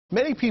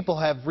Many people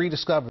have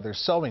rediscovered their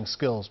sewing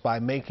skills by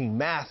making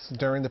masks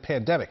during the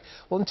pandemic.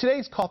 Well, in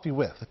today's Coffee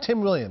With, Tim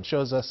Williams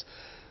shows us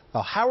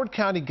a Howard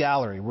County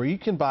gallery where you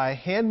can buy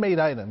handmade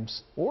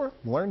items or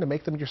learn to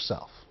make them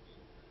yourself.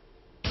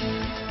 The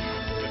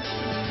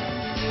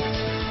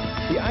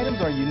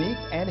items are unique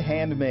and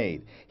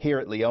handmade. Here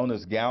at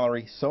Leona's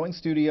Gallery, Sewing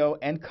Studio,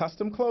 and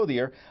Custom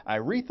Clothier,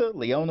 Iretha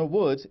Leona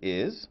Woods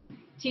is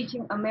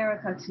teaching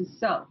America to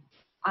sew.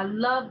 I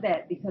love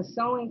that because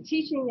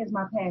teaching is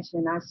my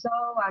passion. I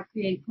sew, I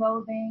create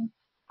clothing,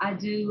 I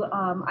do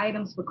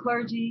items for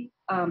clergy,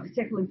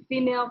 particularly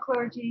female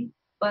clergy,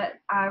 but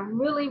I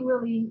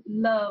really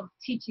love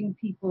teaching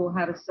people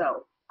how to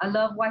sew. I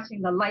love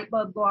watching the light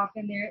bulb go off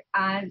in their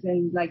eyes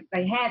and like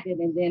they have it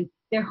and then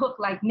they're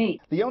hooked like me.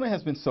 Leona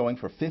has been sewing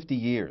for 50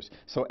 years,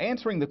 so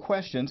answering the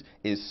questions,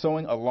 is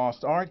sewing a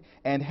lost art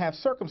and have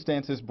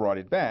circumstances brought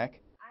it back?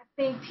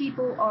 I think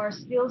people are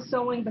still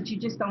sewing, but you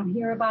just don't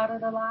hear about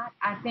it a lot.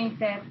 I think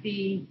that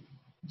the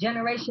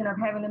generation of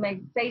having to make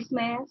face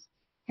masks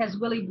has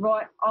really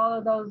brought all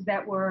of those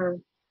that were,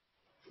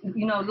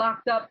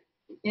 locked up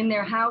in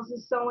their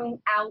houses sewing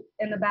out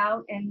and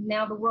about, and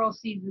now the world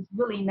sees it's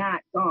really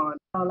not gone.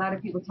 A lot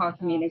of people talk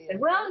to me and they say,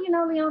 well,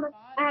 Leona,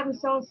 I haven't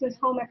sewn since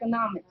home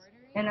economics.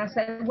 And I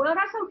said, well,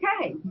 that's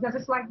okay, because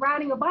it's like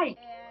riding a bike.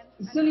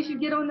 As soon as you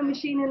get on the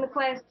machine in the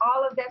class,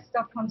 all of that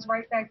stuff comes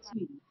right back to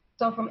you.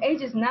 So from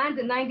ages 9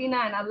 to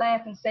 99, I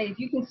laugh and say, if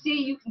you can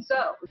see, you can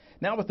sew.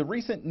 Now, with the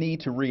recent need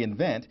to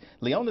reinvent,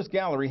 Leona's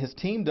Gallery has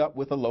teamed up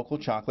with a local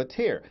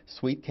chocolatier,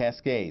 Sweet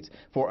Cascades,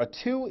 for a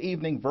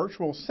 2-evening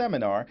virtual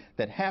seminar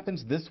that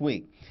happens this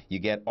week. You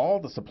get all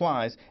the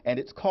supplies, and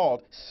it's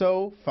called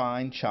Sew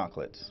Fine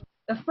Chocolates.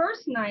 The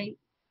first night,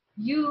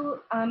 you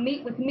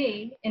meet with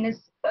me, and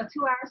it's a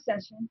 2-hour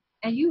session,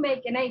 and you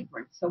make an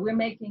apron. So we're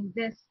making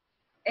this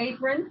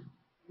apron,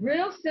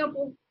 real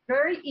simple,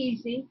 very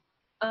easy.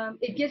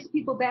 It gets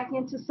people back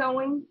into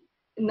sewing,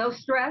 no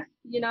stress,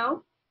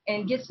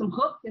 and gets them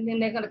hooked, and then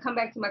they're going to come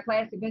back to my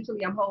class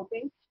eventually, I'm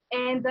hoping.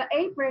 And the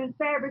apron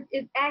fabric,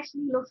 it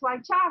actually looks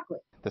like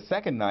chocolate. The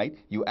second night,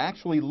 you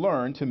actually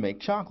learn to make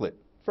chocolate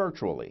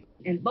virtually.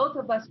 And both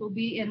of us will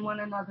be in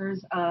one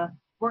another's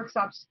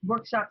workshop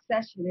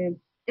session, and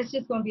it's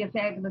just going to be a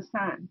fabulous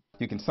time.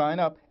 You can sign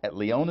up at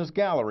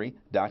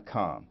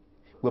leonasgallery.com.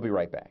 We'll be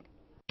right back.